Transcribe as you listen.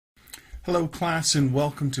Hello class, and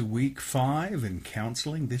welcome to week 5 in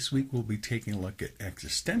counseling. This week we'll be taking a look at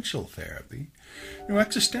existential therapy.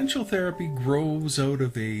 Existential therapy grows out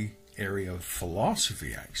of a area of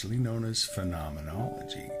philosophy actually known as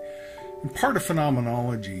phenomenology. And part of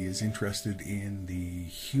phenomenology is interested in the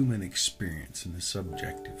human experience and the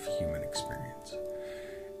subjective human experience.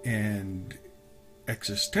 And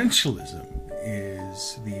existentialism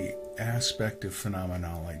is the aspect of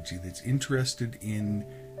phenomenology that's interested in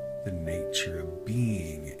the nature of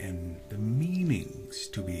being and the meanings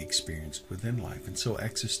to be experienced within life. And so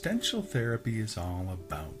existential therapy is all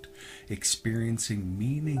about experiencing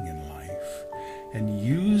meaning in life and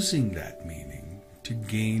using that meaning to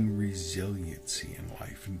gain resiliency in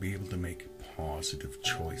life and be able to make positive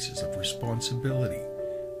choices of responsibility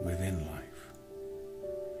within life.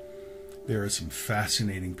 There are some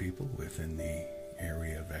fascinating people within the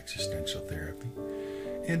area of existential therapy,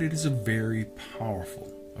 and it is a very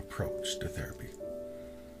powerful approach to therapy.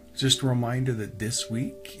 Just a reminder that this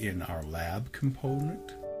week in our lab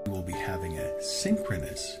component, we will be having a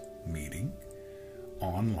synchronous meeting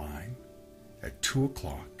online at 2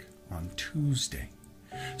 o'clock on Tuesday.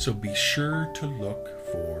 So be sure to look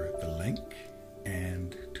for the link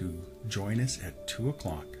and to join us at 2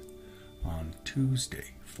 o'clock on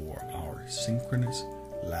Tuesday for our synchronous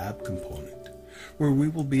lab component, where we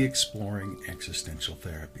will be exploring existential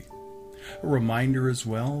therapy. A reminder as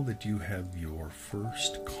well that you have your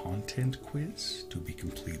first content quiz to be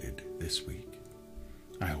completed this week.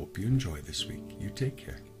 I hope you enjoy this week. You take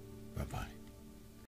care. Bye-bye.